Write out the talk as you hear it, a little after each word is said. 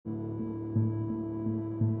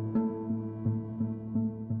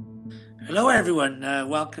Hello, everyone.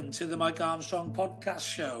 Welcome to the Mike Armstrong podcast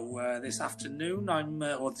show. This afternoon,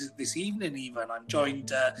 or this evening even, I'm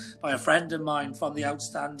joined by a friend of mine from the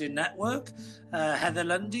Outstanding Network, Heather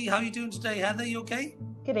Lundy. How are you doing today, Heather? You okay?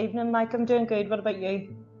 Good evening, Mike. I'm doing good. What about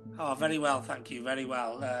you? Oh, very well, thank you. Very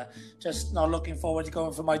well. Just not looking forward to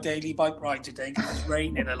going for my daily bike ride today because it's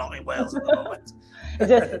raining a lot in Wales at the moment.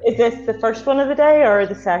 Is this the first one of the day or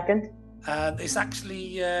the second? It's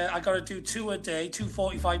actually, I got to do two a day, 2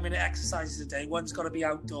 45-minute exercises a day. One's got to be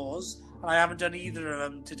outdoors, and I haven't done either of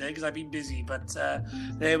them today because I've been busy. But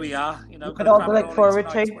there we are. You know, got all to look forward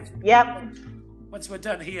to. Yep. Once we're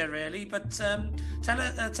done here, really. But tell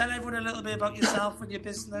everyone a little bit about yourself and your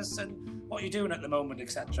business and what you're doing at the moment,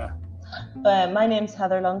 etc. My name's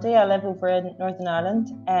Heather Lundy. I live over in Northern Ireland,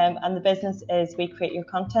 and the business is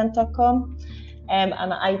WeCreateYourContent.com. And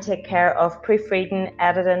I take care of proofreading,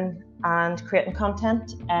 editing, and creating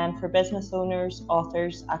content for business owners,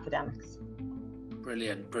 authors, academics.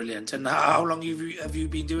 Brilliant. And how long have you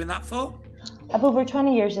been doing that for? I have over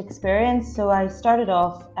 20 years experience. So I started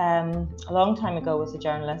off a long time ago as a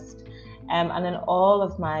journalist, and in all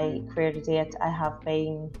of my career to date, I have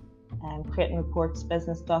been creating reports,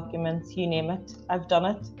 business documents, you name it, I've done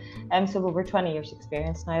it. So over 20 years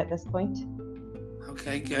experience now at this point.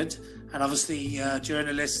 Okay, good. And obviously,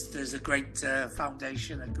 journalist, there's a great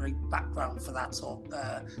foundation, a great background for that sort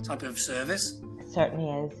type of service. It certainly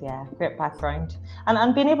is, yeah. Great background.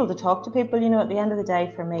 And being able to talk to people, you know, at the end of the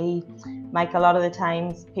day, for me, Mike, a lot of the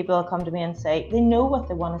times people will come to me and say they know what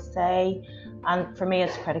they want to say. And for me,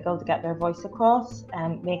 it's critical to get their voice across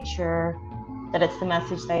and make sure that it's the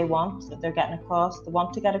message they want, that they're getting across, they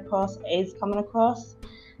want to get across, is coming across.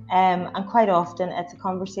 And quite often it's a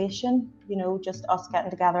conversation, you know, just us getting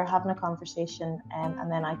together, having a conversation,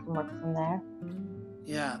 and then I can work from there.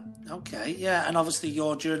 Yeah. Okay. Yeah. And obviously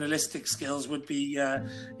your journalistic skills would be,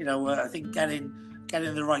 I think getting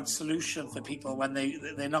the right solution for people when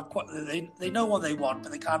they're not quite, they know what they want,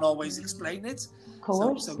 but they can't always explain it. Of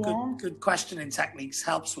course, so yeah. Good questioning techniques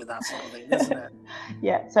helps with that sort of thing, doesn't it?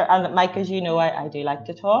 Yeah. So, and Mike, as you know, I do like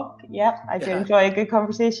to talk. Yeah. I do enjoy a good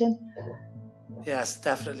conversation. Yes,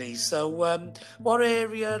 definitely. So what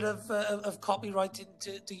area of copywriting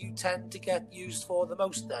do you tend to get used for the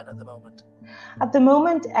most then at the moment? At the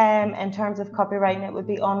moment, in terms of copywriting, it would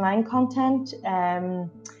be online content.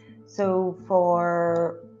 So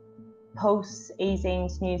for posts,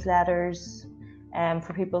 e-zines, newsletters,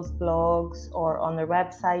 for people's blogs or on their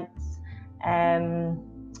websites,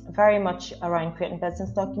 very much around creating business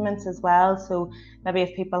documents as well. So maybe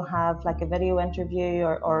if people have like a video interview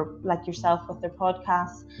or like yourself with their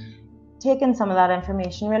podcasts, taking some of that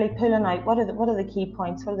information, really pulling out what are the key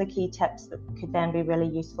points, what are the key tips that could then be really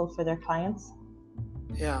useful for their clients.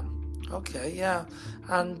 Yeah. Okay. Yeah.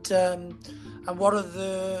 And what are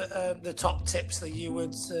the top tips that you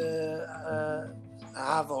would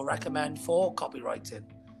have or recommend for copywriting?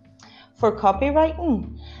 For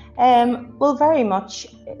copywriting, well, very much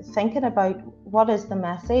thinking about what is the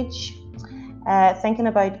message, thinking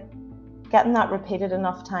about getting that repeated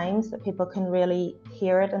enough times that people can really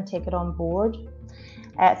hear it and take it on board.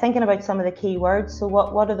 Thinking about some of the key words. So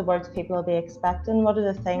what are the words people will be expecting? What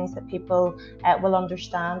are the things that people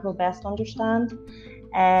will best understand?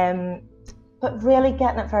 But really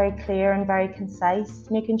getting it very clear and very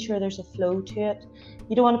concise, making sure there's a flow to it.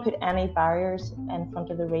 You don't want to put any barriers in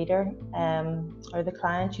front of the reader or the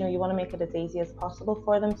client. You know, you want to make it as easy as possible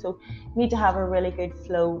for them. So you need to have a really good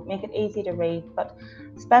flow, make it easy to read, but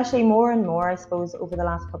especially more and more, I suppose, over the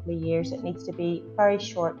last couple of years, it needs to be very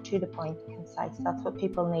short, to the point, concise. That's what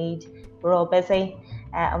people need. We're all busy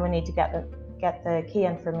and we need to get the key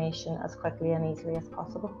information as quickly and easily as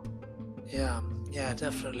possible. Yeah,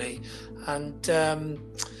 definitely. And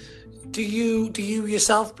do you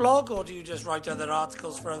yourself blog, or do you just write other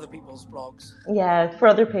articles for other people's blogs? Yeah, for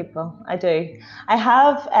other people, I do. I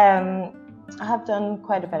have done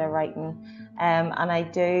quite a bit of writing, and I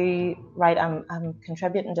do write. I'm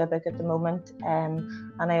contributing to a book at the moment,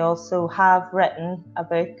 and I also have written a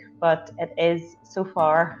book, but it is so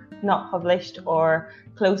far not published or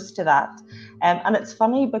close to that. And it's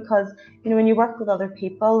funny because, you know, when you work with other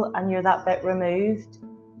people and you're that bit removed,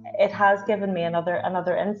 it has given me another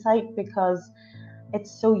insight, because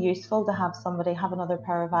it's so useful to have somebody have another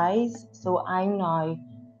pair of eyes. So I'm now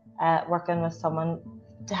working with someone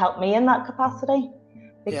to help me in that capacity,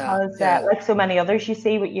 because like so many others, you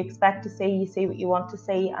see what you expect to see, you see what you want to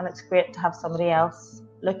see, and it's great to have somebody else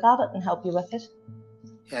look at it and help you with it.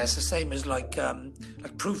 Yeah, it's the same as like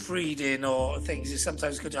proofreading or things. It's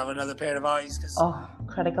sometimes good to have another pair of eyes because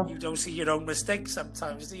critical. you don't see your own mistakes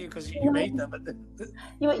sometimes, do you? Because you made them.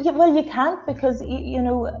 Well, you can't, because you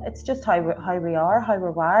know, it's just how we are, how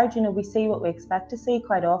we're wired. You know, we see what we expect to see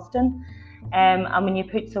quite often, and when you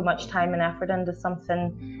put so much time and effort into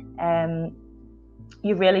something,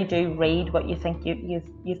 you really do read what you think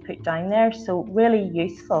you've put down there. So really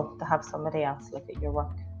useful to have somebody else look at your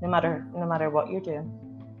work, no matter what you're doing.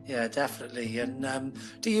 Yeah, definitely. And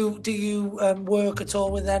do you work at all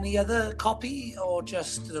with any other copy or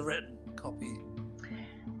just the written copy?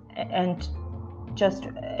 And just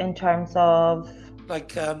in terms of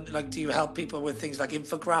like do you help people with things like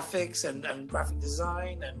infographics and graphic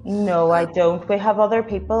design? No, I don't. We have other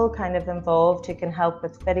people kind of involved who can help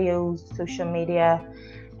with videos, social media,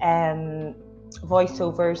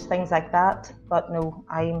 voiceovers, things like that. But no,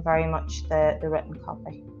 I am very much the written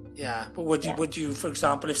copy. Yeah, but would you, for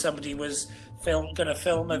example, if somebody was going to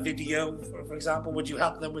film a video, for example, would you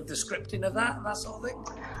help them with the scripting of that sort of thing?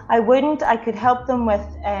 I wouldn't. I could help them with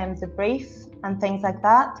the brief and things like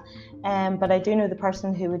that. But I do know the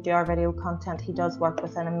person who would do our video content. He does work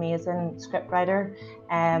with an amazing scriptwriter,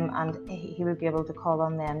 and he would be able to call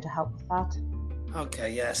on them to help with that.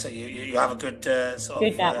 Okay, yeah. So you have a good good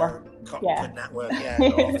network. Good network. Yeah,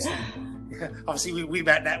 obviously we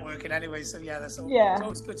met networking anyway. So yeah, it's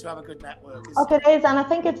always good to have a good network. Okay, it is, and I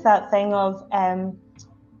think it's that thing of,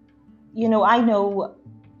 you know, I know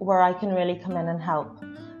where I can really come in and help,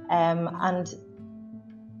 and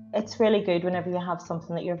it's really good whenever you have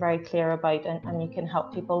something that you're very clear about and you can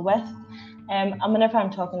help people with. And whenever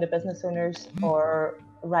I'm talking to business owners or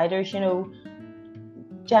writers, you know,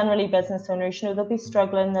 generally business owners, you know, they'll be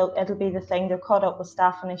struggling. It'll be the thing, they're caught up with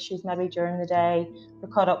staffing issues maybe during the day, they're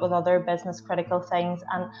caught up with other business critical things,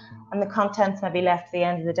 and the content's maybe left at the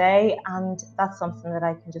end of the day, and that's something that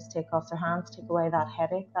I can just take off their hands, take away that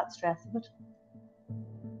headache, that stress of it.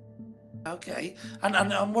 Okay,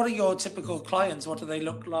 and what are your typical clients? What do they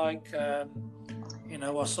look like? You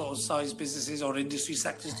know, what sort of size businesses or industry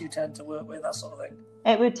sectors do you tend to work with, that sort of thing?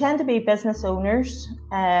 It would tend to be business owners,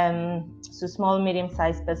 so small and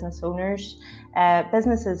medium-sized business owners,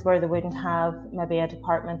 businesses where they wouldn't have maybe a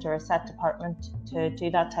department or a set department to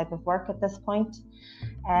do that type of work at this point.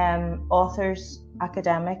 Authors,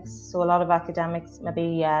 academics, so a lot of academics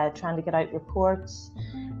maybe trying to get out reports,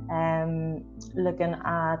 looking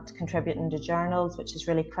at contributing to journals, which is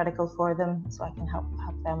really critical for them, so I can help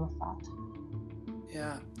them with that.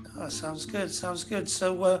 Yeah, sounds good. So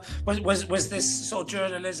was this sort of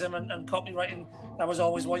journalism and copywriting, that was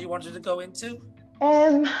always what you wanted to go into?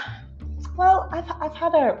 Well, I've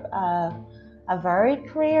had a varied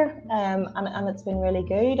career, and it's been really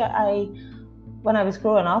good. When I was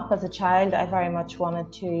growing up as a child, I very much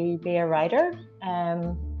wanted to be a writer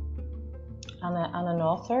and an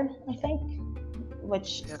author, I think,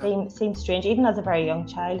 which seemed strange. Even as a very young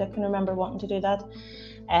child, I can remember wanting to do that,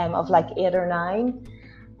 of like 8 or 9.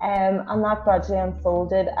 And that gradually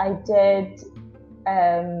unfolded. I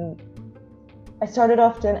started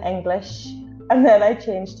off doing English, and then I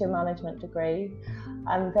changed to a management degree.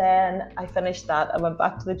 And then I finished that. I went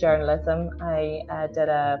back to the journalism. I did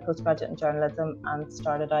a postgraduate in journalism and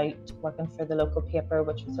started out working for the local paper,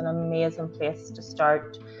 which was an amazing place to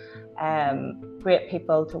start. Great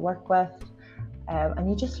people to work with, and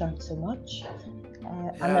you just learned so much.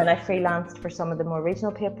 And then I freelanced for some of the more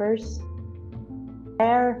regional papers.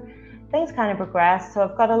 There, things kind of progressed, so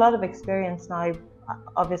I've got a lot of experience now.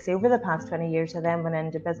 Obviously, over the past 20 years, I then went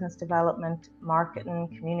into business development, marketing,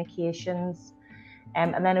 communications,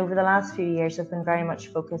 and then over the last few years, I've been very much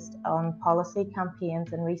focused on policy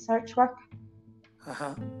campaigns and research work.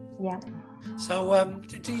 Yeah. So,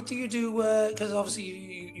 do you do? Because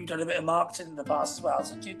obviously you've done a bit of marketing in the past as well.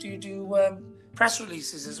 So, do you do press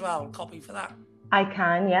releases as well? Copy for that? I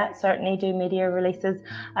can, yeah, certainly do media releases.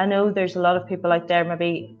 I know there's a lot of people out there,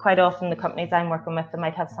 maybe quite often the companies I'm working with, they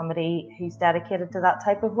might have somebody who's dedicated to that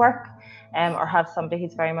type of work, or have somebody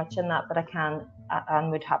who's very much in that, but I can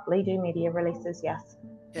and would happily do media releases, yes.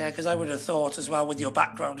 Yeah, because I would have thought as well, with your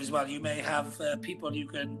background as well, you may have people you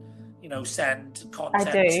can, you know, send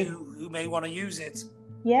content to who may want to use it.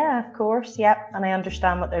 Yeah, of course, yeah, and I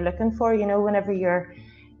understand what they're looking for. You know, whenever you're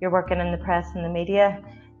working in the press and the media,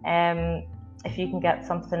 if you can get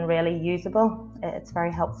something really usable, it's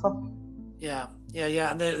very helpful. Yeah,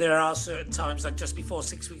 and there are certain times, like just before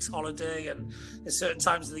 6 weeks holiday, and there's certain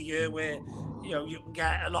times of the year where, you know, you can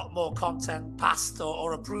get a lot more content passed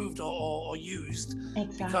or approved or used.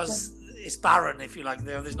 Exactly. Because it's barren, if you like.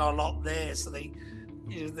 There's not a lot there, so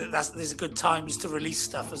there's a good times to release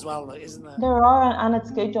stuff as well, isn't there? There are, and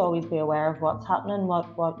it's good to always be aware of what's happening,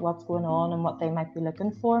 what's going on, and what they might be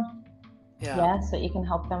looking for. Yeah, so you can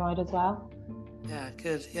help them out as well. Yeah,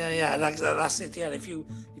 good. Yeah. That's it. Yeah, if you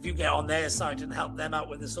get on their side and help them out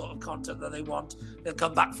with the sort of content that they want, they'll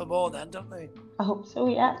come back for more then, don't they? I hope so,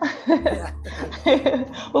 yeah.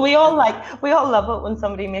 Well, we all love it when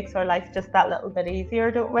somebody makes our life just that little bit easier,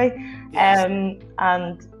 don't we? Yes.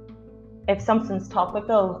 And if something's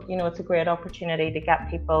topical, it's a great opportunity to get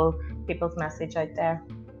people's message out there.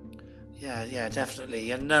 Yeah, definitely.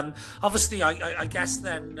 And obviously, I guess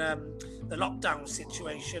then the lockdown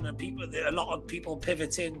situation and a lot of people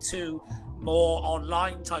pivot into more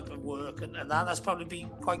online type of work, and that's probably been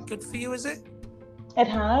quite good for you, is it? It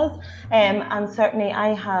has, and certainly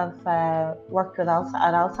I have worked at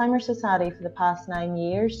Alzheimer's Society for the past 9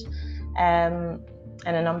 years in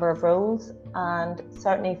a number of roles, and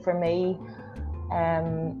certainly for me,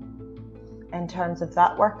 in terms of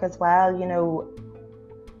that work as well,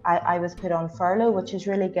 I was put on furlough, which has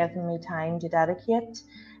really given me time to dedicate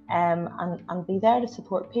and be there to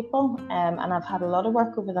support people. And I've had a lot of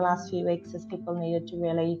work over the last few weeks as people needed to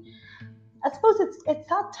really, I suppose it's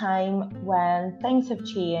that time when things have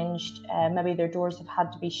changed, maybe their doors have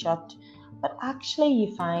had to be shut, but actually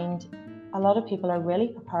you find a lot of people are really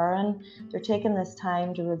preparing. They're taking this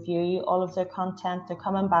time to review all of their content. They're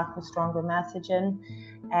coming back with stronger messaging.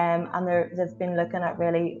 And they've been looking at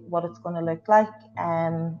really what it's going to look like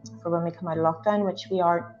for when we come out of lockdown, which we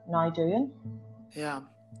are now doing. Yeah.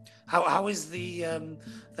 How is the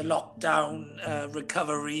lockdown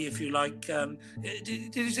recovery, if you like?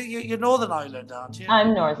 Did you say you're Northern Ireland, aren't you?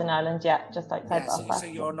 I'm Northern Ireland, yeah, just outside Belfast. So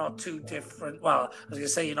you're not too different. Well, I was going to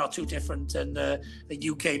say you're not too different in the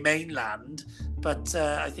UK mainland, but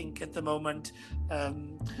I think at the moment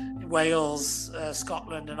Wales,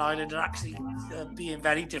 Scotland and Ireland are actually being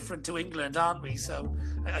very different to England, aren't we? So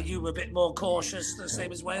are you a bit more cautious, the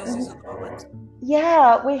same as Wales is at the moment?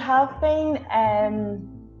 Yeah, we have been.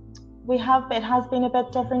 It has been a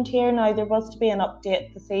bit different here. Now, there was to be an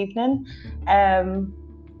update this evening, and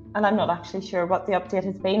I'm not actually sure what the update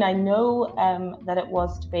has been. I know that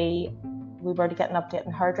we were to get an update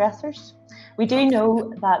on hairdressers. We do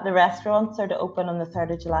know that the restaurants are to open on the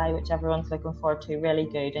 3rd of July, which everyone's looking forward to, really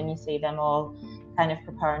good, and you see them all kind of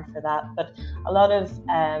preparing for that. But a lot of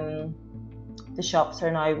the shops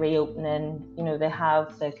are now reopening. They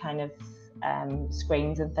have the kind of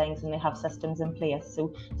screens and things, and they have systems in place,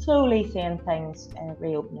 so slowly seeing things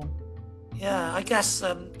reopening. Yeah, I guess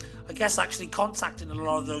actually contacting a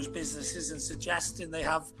lot of those businesses and suggesting they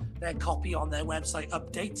have their copy on their website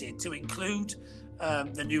updated to include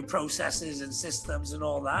the new processes and systems and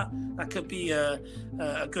all that could be a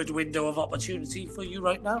good window of opportunity for you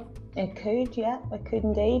right now. It could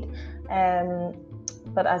indeed.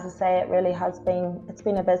 But as I say, it really has been. It's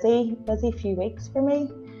been a busy few weeks for me.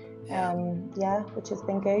 Which has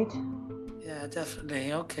been good. Yeah,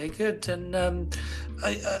 definitely. Okay, good. And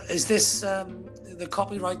is this the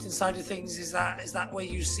copywriting side of things? Is that where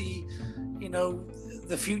you see,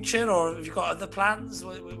 the future, or have you got other plans?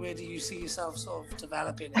 Where do you see yourself sort of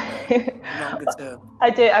developing in the longer term? I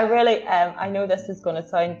do. I really. I know this is going to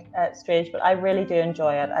sound strange, but I really do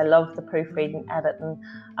enjoy it. I love the proofreading, editing,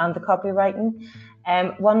 and the copywriting.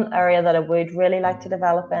 One area that I would really like to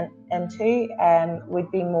develop into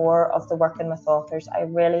would be more of the working with authors. I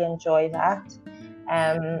really enjoy that.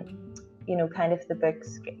 Kind of the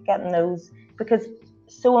books, getting those, because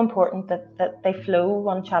it's so important that they flow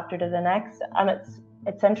one chapter to the next, and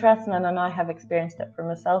it's interesting, and I now have experienced it for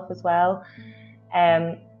myself as well,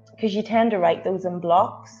 because you tend to write those in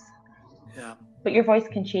blocks. Yeah. But your voice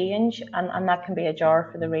can change, and that can be a jar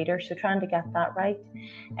for the reader, so trying to get that right.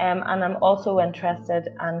 And I'm also interested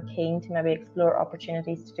and keen to maybe explore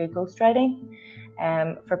opportunities to do ghostwriting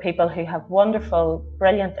for people who have wonderful,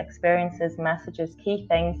 brilliant experiences, messages, key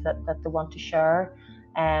things that they want to share,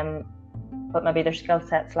 but maybe their skill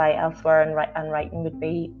sets lie elsewhere, and writing would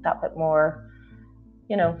be that bit more,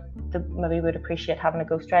 maybe would appreciate having a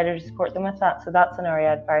ghostwriter to support them with that. So that's an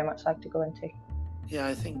area I'd very much like to go into. Yeah,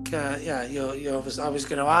 I think, I was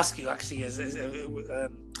going to ask you actually,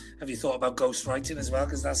 have you thought about ghostwriting as well?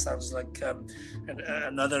 Because that sounds like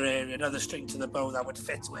another area, another string to the bow that would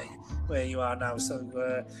fit where you are now. So,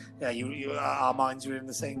 our minds are in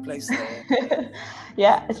the same place there.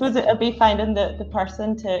 Yeah, I suppose it'll be finding the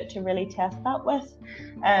person to really test that with.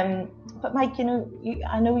 But Mike, I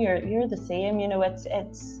know you're the same.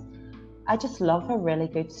 I just love a really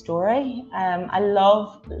good story. I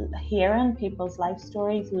love hearing people's life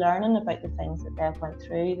stories, learning about the things that they've went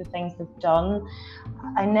through, the things they've done.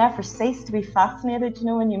 I never cease to be fascinated,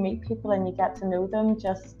 when you meet people and you get to know them.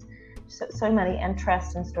 Just so many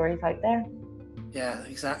interesting stories out there. Yeah,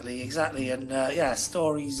 exactly. And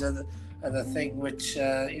stories are the thing which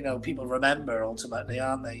people remember ultimately,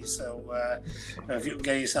 aren't they? So if you can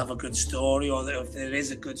get yourself a good story, or if there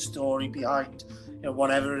is a good story behind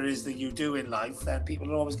whatever it is that you do in life, then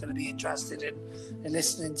people are always going to be interested in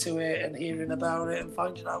listening to it and hearing about it and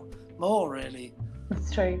finding out more. Really,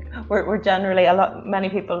 it's true. We're generally many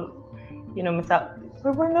people, myself.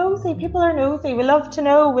 We're nosy. People are nosy. We love to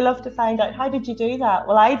know. We love to find out. How did you do that?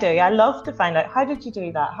 Well, I do. I love to find out. How did you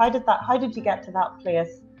do that? How did you get to that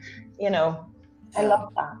place? I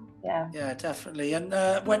love that. Yeah, definitely. And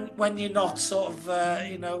when you're not sort of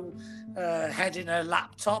heading a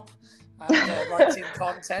laptop and writing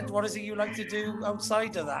content, what is it you like to do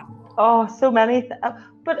outside of that? Oh, so many.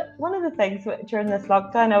 But one of the things during this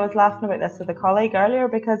lockdown, I was laughing about this with a colleague earlier,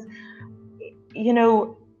 because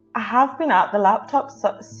I have been at the laptop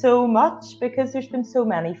so much, because there's been so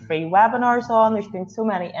many free webinars on. There's been so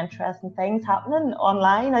many interesting things happening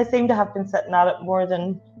online. I seem to have been sitting at it more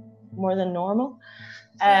than normal.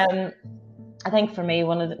 I think for me,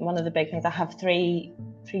 one of the big things, I have three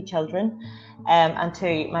children,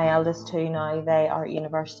 and my eldest two now, they are at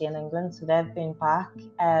university in England, so they've been back,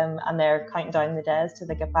 and they're counting down the days till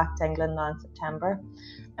they get back to England now in September.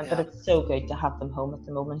 But it's so good to have them home at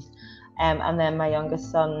the moment. And then my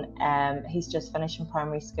youngest son, he's just finishing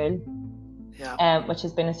primary school, which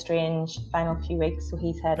has been a strange final few weeks. So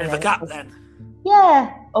he's heading bit of a gap then.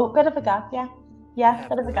 Yeah. Oh, bit of a gap. Yeah,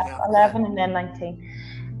 bit of a gap. 11 and then 19.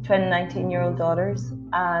 Twin 19-year-old daughters,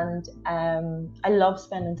 and I love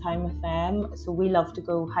spending time with them. So we love to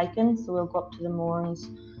go hiking. So we'll go up to the Mourns,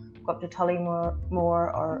 go up to Tullymore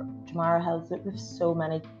or Tamara Hills. We have so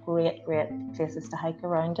many great places to hike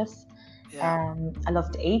around us. I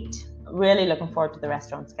love to eat. Really looking forward to the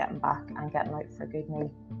restaurants getting back and getting out for a good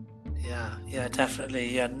meal. Yeah,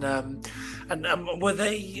 definitely. And were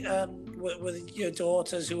they were your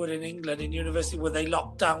daughters who were in England in university, were they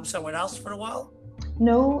locked down somewhere else for a while?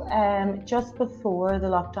 No, just before the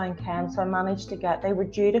lockdown came, so I managed to they were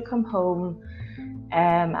due to come home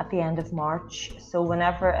at the end of March. So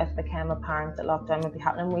whenever it became apparent that lockdown would be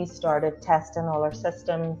happening, we started testing all our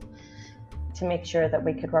systems to make sure that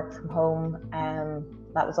we could work from home.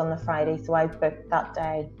 That was on the Friday, so I booked that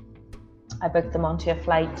day. I booked them onto a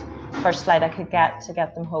first flight I could get to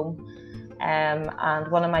get them home.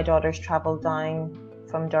 And one of my daughters travelled down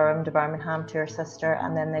from Durham to Birmingham to her sister,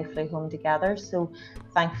 and then they flew home together. So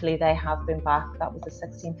thankfully they have been back. That was the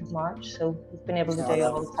 16th of March, so we've been able to do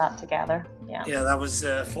all of that together. Yeah, that was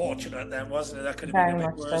fortunate then, wasn't it? That could have been a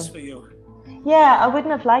bit worse for you. Yeah, I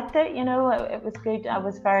wouldn't have liked it, it was good. I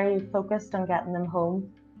was very focused on getting them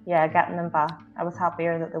home, getting them back. I was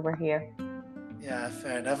happier that they were here. Yeah,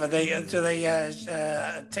 fair enough. Do they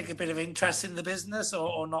take a bit of interest in the business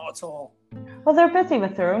or not at all? Well, they're busy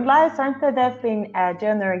with their own lives, aren't they? They've been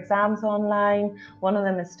doing their exams online. One of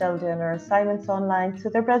them is still doing their assignments online. So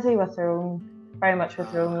they're busy with very much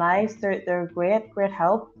with their own lives. They're great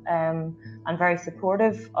help, and very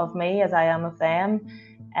supportive of me as I am of them.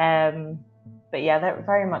 But yeah, they're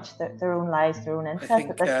very much their own lives, their own interests. I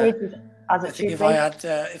think if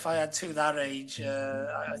I had two that age,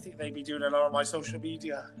 I think they'd be doing a lot of my social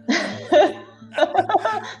media.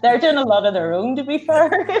 They're doing a lot of their own, to be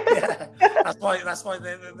fair. Yeah, that's why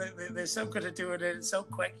they're so good at doing it so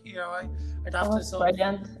quick. I'd have to sort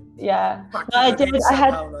brilliant. Yeah, I did. I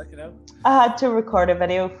had to record a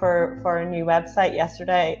video for a new website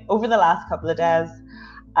yesterday over the last couple of days,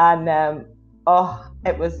 and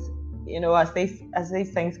it was. As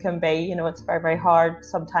these things can be, it's very, very hard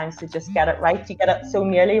sometimes to just get it right. You get it so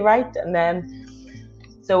nearly right, and then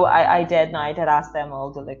so I did ask them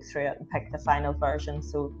all to look through it and pick the final version.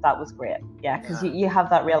 So that was great. Yeah, because you have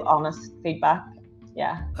that real honest feedback.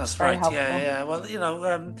 Yeah, that's right. Helpful. Yeah. Well,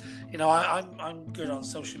 I'm good on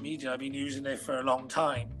social media. I've been using it for a long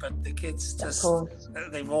time, but the kids just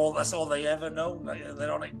that's all they ever know.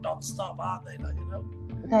 They're on it non-stop, aren't they?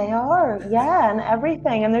 They are, and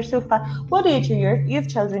everything, and they're so fun. What age are you have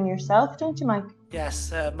children yourself, don't you, Mike?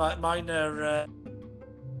 Yes, mine are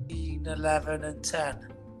 11 and 10.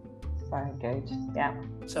 Very good, yeah.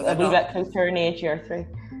 So a wee bit closer in age, you're 3.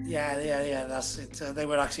 Yeah. That's it. They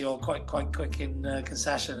were actually all quite quick in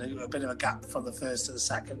concession. A bit of a gap from the first to the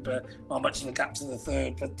second, but not much of a gap to the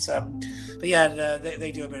third. But yeah,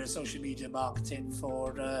 they do a bit of social media marketing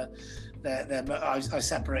for their. I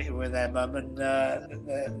separated with their mum, and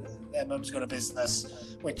their mum's got a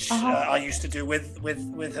business which I used to do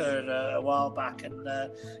with her a while back, and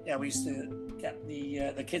yeah, we used to get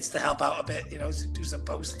the kids to help out a bit, do some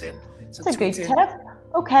posting. That's a good tip.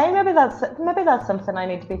 Okay, maybe that's something I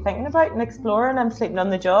need to be thinking about and exploring. I'm sleeping on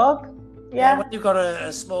the job. Yeah. When you've got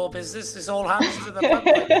a small business, it's all hands to the pump,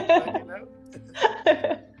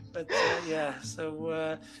 But yeah,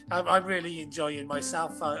 so I'm really enjoying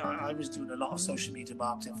myself. I was doing a lot of social media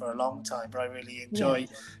marketing for a long time, but I really enjoy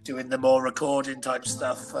doing the more recording type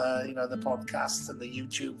stuff, the podcasts and the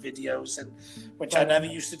YouTube videos, and which I never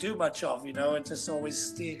used to do much of, and just always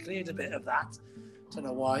steer clear a bit of that. Don't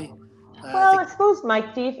know why. Well, I suppose,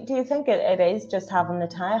 Mike, do you think it is just having the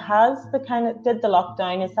time? Did the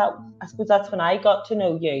lockdown, I suppose that's when I got to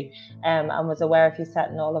know you and was aware of you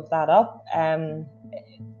setting all of that up.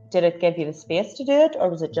 Did it give you the space to do it, or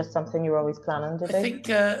was it just something you were always planning to do?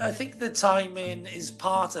 I think the timing is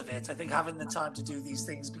part of it. I think having the time to do these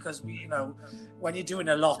things, because when you're doing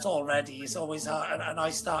a lot already, it's always hard. And I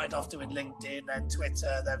started off doing LinkedIn, then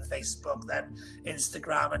Twitter, then Facebook, then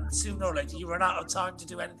Instagram, and sooner or later you run out of time to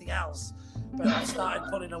do anything else. But I started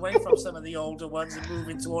pulling away from some of the older ones and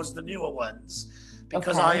moving towards the newer ones,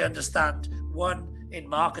 because I understand, one, in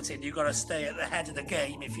marketing, you've got to stay at the head of the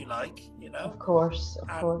game, if you like, Of course.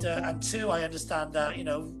 And two, I understand that,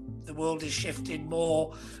 the world is shifting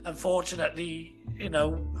more. Unfortunately,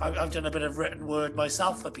 I've done a bit of written word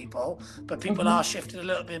myself for people, but people are shifting a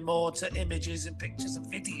little bit more to images and pictures and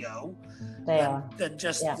video than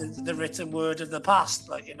just the written word of the past,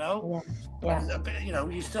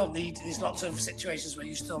 you still need, there's lots of situations where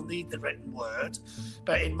you still need the written word,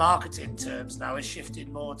 but in marketing terms now it's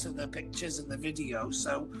shifting more to the pictures and the video.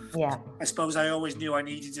 So I suppose I always knew I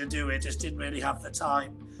needed to do it, just didn't really have the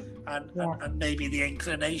time and maybe the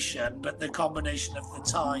inclination, but the combination of the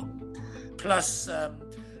time plus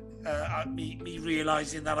me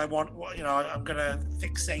realizing that I'm going to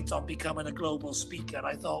fixate on becoming a global speaker. And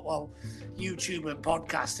I thought, well, YouTube and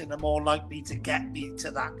podcasting are more likely to get me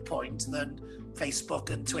to that point than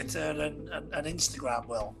Facebook and Twitter and Instagram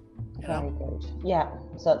will. Very good. Yeah,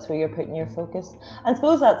 so that's where you're putting your focus. I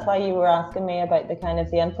suppose that's why you were asking me about the kind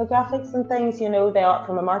of the infographics and things. They are,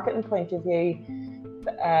 from a marketing point of view,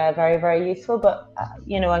 very, very useful. But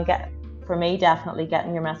for me, definitely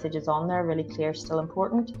getting your messages on there really clear is still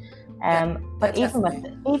important. But even with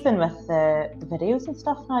the videos and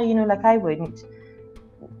stuff now, I wouldn't.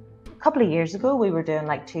 A couple of years ago, we were doing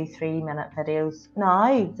 2-3 minute videos.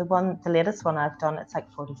 Now the latest one I've done, it's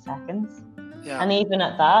 40 seconds. Yeah. And even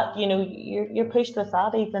at that, you're pushed with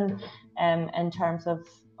that, even in terms of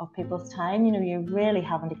people's time. You're really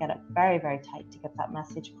having to get it very, very tight to get that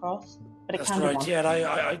message across. But that's right. Yeah,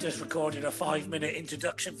 I just recorded a 5-minute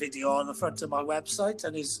introduction video on the front of my website,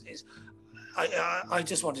 and I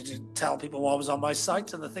just wanted to tell people what was on my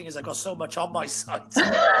site, and the thing is, I got so much on my site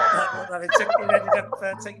that it ended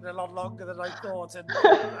up taking a lot longer than I thought, and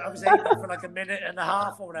I was aiming for a minute and a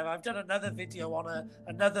half or whatever. I've done another video on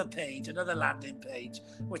another landing page,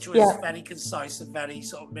 which was very concise and very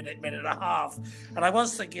sort of minute and a half. And I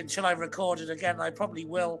was thinking, shall I record it again? I probably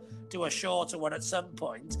will do a shorter one at some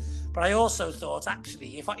point. But I also thought,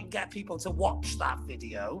 actually, if I can get people to watch that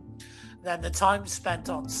video, then the time spent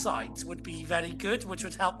on site would be very good, which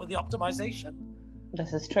would help with the optimization.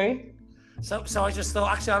 This is true. So I just thought,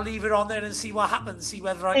 actually, I'll leave it on there and see what happens. See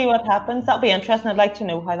what happens. That'll be interesting. I'd like to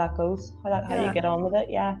know how that goes, how you get on with it.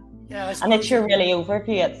 Yeah. And it's your really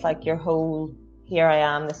overview. It's your whole, here I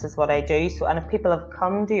am, this is what I do. So, and if people have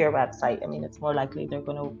come to your website, it's more likely they're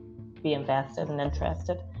going to be invested and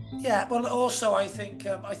interested. Yeah, well, also I think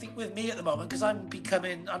with me at the moment, because I'm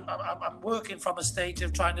working from a stage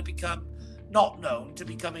of trying to become not known to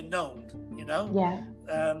becoming known.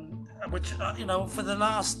 Which for the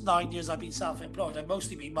last 9 years I've been self-employed. I've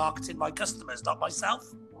mostly been marketing my customers, not myself.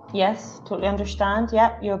 Yes, totally understand.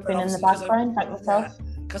 Yeah, you've been in the background like myself.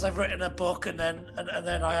 Because I've written a book, and then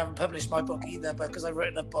I haven't published my book either, but because I've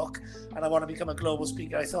written a book and I want to become a global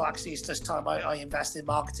speaker, I thought actually it's just time I invest in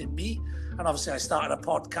marketing me. And obviously I started a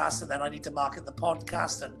podcast, and then I need to market the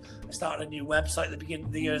podcast, and I started a new website at the beginning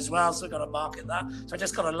of the year as well, so I've got to market that. So I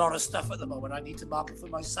just got a lot of stuff at the moment I need to market for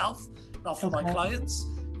myself, not for my clients.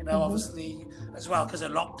 Obviously as well, because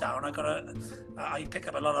of lockdown, I pick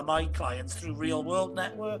up a lot of my clients through real world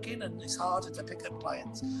networking, and it's harder to pick up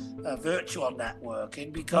clients virtual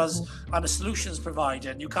networking because I'm a solutions provider,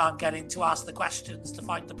 and you can't get in to ask the questions, to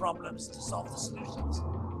find the problems, to solve the solutions.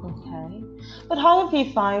 But how have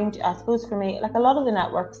you found, I suppose for me, like a lot of the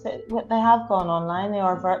networks, they have gone online, they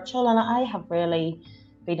are virtual, and I have really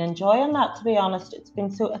been enjoying that, to be honest. It's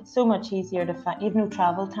so much easier to find, you've no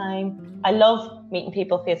travel time. I love meeting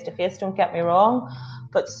people face to face, don't get me wrong,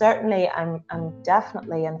 but certainly I'm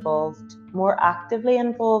definitely involved, more actively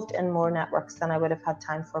involved in more networks than I would have had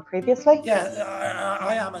time for previously. Yeah,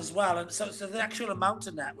 I am as well. And so the actual amount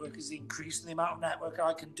of network is increased and the amount of network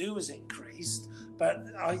I can do is increased. But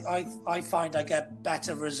I find I get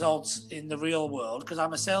better results in the real world because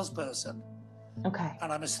I'm a salesperson. Okay.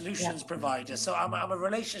 And I'm a solutions provider. So I'm a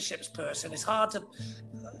relationships person. It's hard to,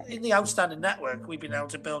 in the outstanding network, we've been able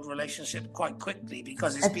to build relationships quite quickly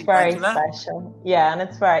because it's been very regular. Special. Yeah,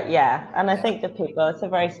 and I think the people, it's a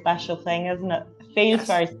very special thing, isn't it? It feels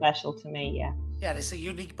very special to me, yeah. Yeah, it's a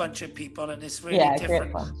unique bunch of people and it's really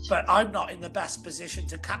different. But I'm not in the best position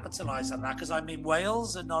to capitalise on that because I'm in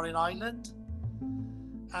Wales and not in Ireland.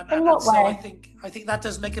 In what way? I think that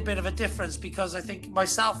does make a bit of a difference because I think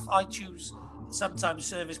myself, I choose sometimes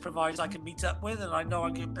service providers I can meet up with and I know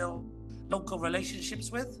I can build local relationships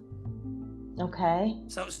with. Okay.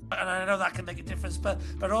 So, and I know that can make a difference,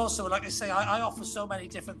 but also, like I say, I offer so many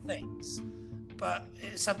different things, but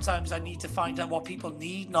sometimes I need to find out what people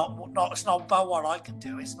need. It's not about what I can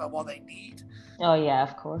do; it's about what they need. Oh yeah,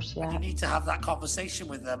 of course, yeah. And you need to have that conversation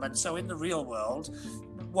with them. And so, in the real world,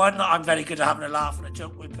 one, I'm very good at having a laugh and a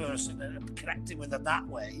joke with a person and connecting with them that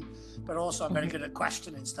way. But also I'm very good at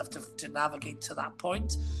questioning stuff to navigate to that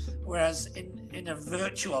point. Whereas in a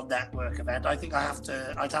virtual network event, I think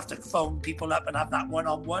I'd have to phone people up and have that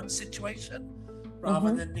one-on-one situation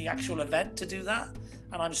rather than the actual event to do that.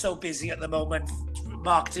 And I'm so busy at the moment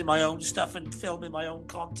marketing my own stuff and filming my own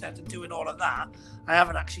content and doing all of that. I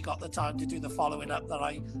haven't actually got the time to do the following up that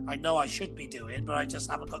I know I should be doing, but I just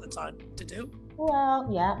haven't got the time to do. Well,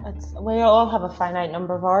 yeah, we all have a finite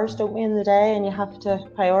number of hours, don't we, in the day, and you have to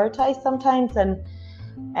prioritize sometimes. And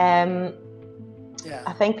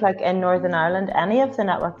I think, like in Northern Ireland, any of the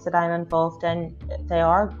networks that I'm involved in, they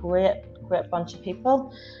are great bunch of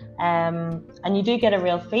people, and you do get a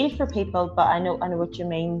real feel for people. But I know what you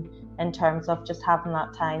mean in terms of just having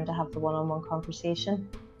that time to have the one-on-one conversation.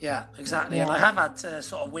 Yeah, exactly. Yeah. And I have had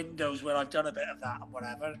sort of windows where I've done a bit of that and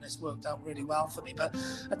whatever, and it's worked out really well for me. But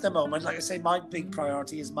at the moment, like I say, my big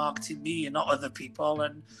priority is marketing me and not other people.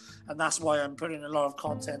 And that's why I'm putting a lot of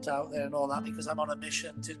content out there and all that, because I'm on a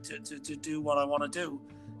mission to do what I want to do.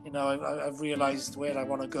 You know, I've realised where I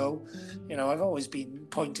want to go. You know, I've always been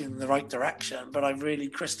pointing in the right direction, but I've really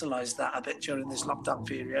crystallised that a bit during this lockdown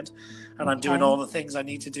period. And I'm doing all the things I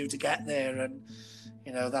need to do to get there. And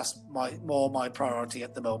you know, that's more my priority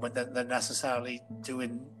at the moment than necessarily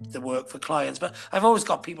doing the work for clients. But I've always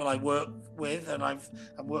got people I work with and I'm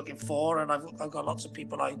working for, and I've got lots of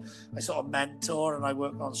people I sort of mentor and I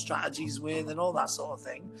work on strategies with and all that sort of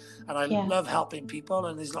thing. And I love helping people,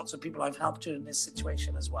 and there's lots of people I've helped in this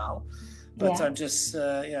situation as well. But I'm just,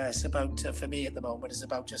 it's about, for me at the moment, it's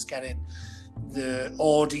about just getting the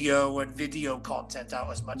audio and video content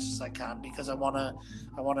out as much as I can, because I want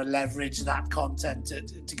to leverage that content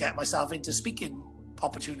to get myself into speaking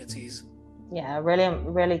opportunities. Yeah, really,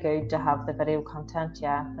 really good to have the video content.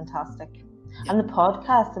 Yeah, fantastic. Yeah. And the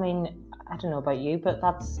podcast, I mean, I don't know about you, but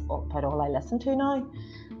that's about all I listen to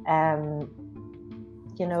now.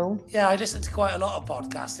 You know? Yeah, I listen to quite a lot of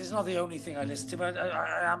podcasts. It's not the only thing I listen to, but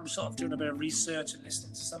I am sort of doing a bit of research and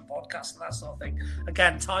listening to some podcasts and that sort of thing.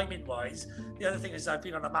 Again, timing-wise, the other thing is I've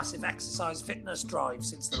been on a massive exercise fitness drive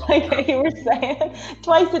since the lockdown. You were saying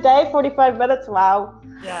twice a day, 45 minutes, wow.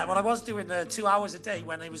 Yeah, well, I was doing 2 hours a day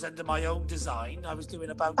when it was under my own design. I was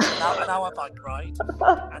doing about an hour bike ride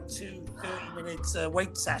and 2 30-minute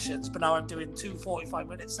weight sessions, but now I'm doing 2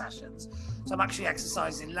 45-minute sessions. So I'm actually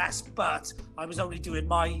exercising less, but I was only doing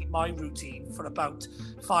my routine for about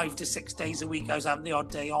 5 to 6 days a week. I was having the odd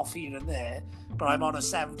day off here and there, but I'm on a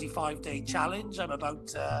 75-day challenge. I'm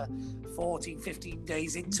about 14, 15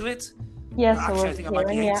 days into it. Yes, actually, I think I might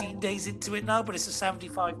be 18 days into it now, but it's a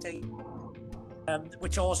 75-day,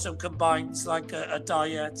 which also combines like a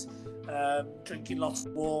diet, drinking lots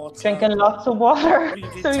of water.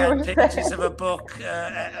 Reading 10 pages of a book,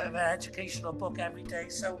 an educational book every day.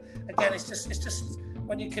 So again, it's just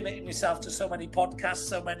when you're committing yourself to so many podcasts,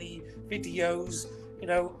 so many videos, you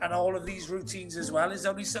know, and all of these routines as well, is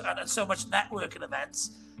only so much networking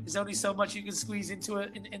events. There's only so much you can squeeze into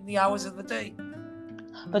it in the hours of the day.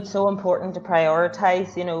 But so important to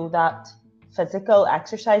prioritize, you know, that physical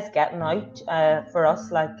exercise, getting out. For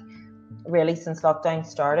us, like really since lockdown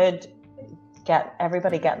started,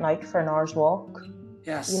 everybody getting out for an hour's walk.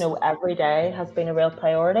 Yes. You know, every day has been a real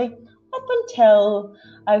priority. Up until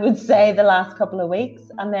I would say, the last couple of weeks.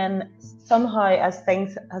 And then somehow, as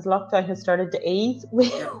lockdown has started to ease,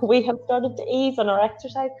 we have started to ease on our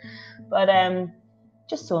exercise. But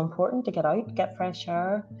just so important to get out, get fresh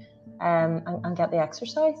air, and get the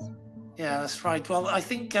exercise. Yeah, that's right. Well, I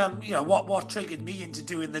think what triggered me into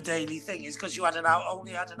doing the daily thing is because you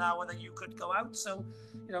only had an hour that you could go out. So,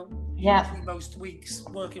 usually most weeks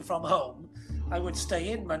working from home, I would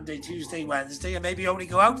stay in Monday, Tuesday, Wednesday, and maybe only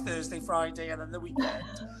go out Thursday, Friday, and then the weekend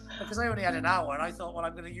because I only had an hour. And I thought, well,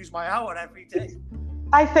 I'm going to use my hour every day.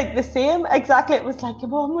 I think the same. Exactly. It was like,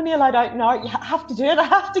 well, I'm only allowed out now. You have to do it. I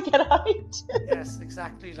have to get out. Yes,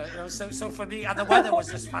 exactly. So for me, and the weather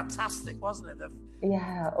was just fantastic, wasn't it?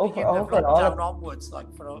 Overall, onwards,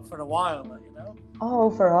 like for a while,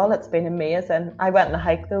 Overall, it's been amazing. I went on a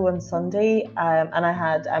hike though on Sunday, and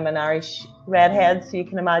I'm an Irish redhead, so you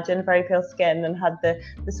can imagine, very pale skin, and had the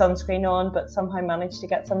sunscreen on, but somehow managed to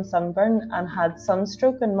get some sunburn and had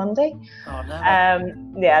sunstroke on Monday. Oh no.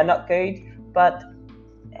 Yeah, not good, but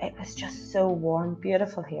it was just so warm,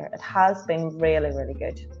 beautiful here. It has been really, really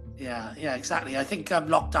good. Yeah, exactly. I think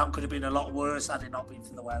lockdown could have been a lot worse had it not been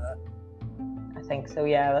for the weather. I think so,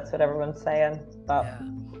 yeah, that's what everyone's saying. But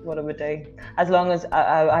what do we do? As long as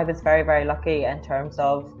I was very, very lucky in terms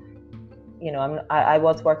of, I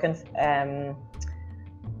was working, I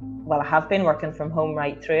have been working from home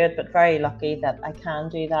right through it, but very lucky that I can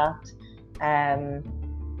do that. And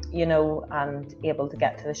able to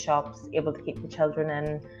get to the shops, able to keep the children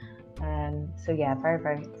in. So yeah, very,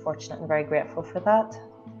 very fortunate and very grateful for that.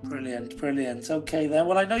 Brilliant. Okay then.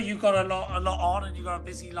 Well, I know you've got a lot on, and you've got a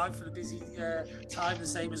busy life and a busy time, the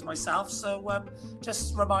same as myself. So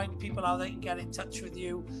just remind people how they can get in touch with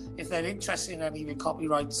you if they're interested in any of your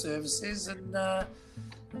copyright services and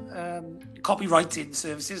copywriting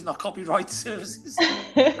services, not copyright services.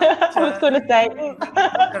 I was going to say, I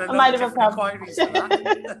might have a problem. Inquiries for that.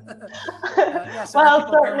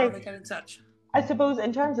 Certainly. They get in touch. I suppose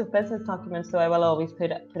in terms of business documents, so I will always put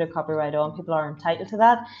a copyright on. People are entitled to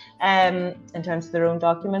that. In terms of their own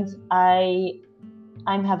documents, I'm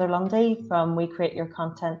Heather Lundy from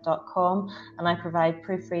WeCreateYourContent.com, and I provide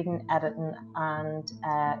proofreading, editing, and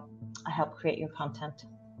I help create your content.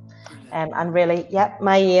 And really,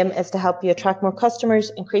 my aim is to help you attract more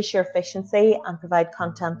customers, increase your efficiency, and provide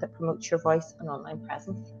content that promotes your voice and online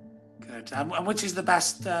presence. Good. And which is the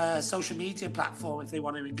best social media platform if they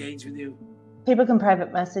want to engage with you? People can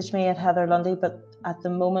private message me at Heather Lundy, but at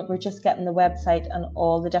the moment we're just getting the website and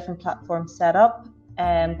all the different platforms set up.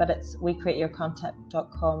 But it's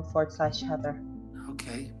WeCreateYourContent.com/Heather.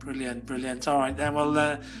 Okay, brilliant. All right then.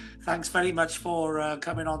 Well, thanks very much for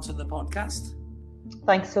coming on to the podcast.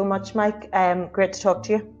 Thanks so much, Mike. Great to talk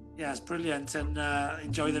to you. Yes, brilliant. And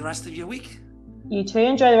enjoy the rest of your week. You too.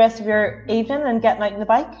 Enjoy the rest of your evening and getting out on the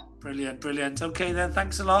bike. Brilliant. Okay then,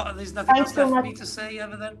 thanks a lot. And there's nothing else left for me to say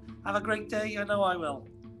other than have a great day. I know I will.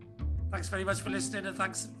 Thanks very much for listening, and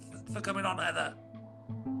thanks for coming on, Heather.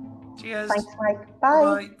 Cheers. Thanks, Mike.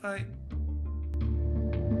 Bye. Bye.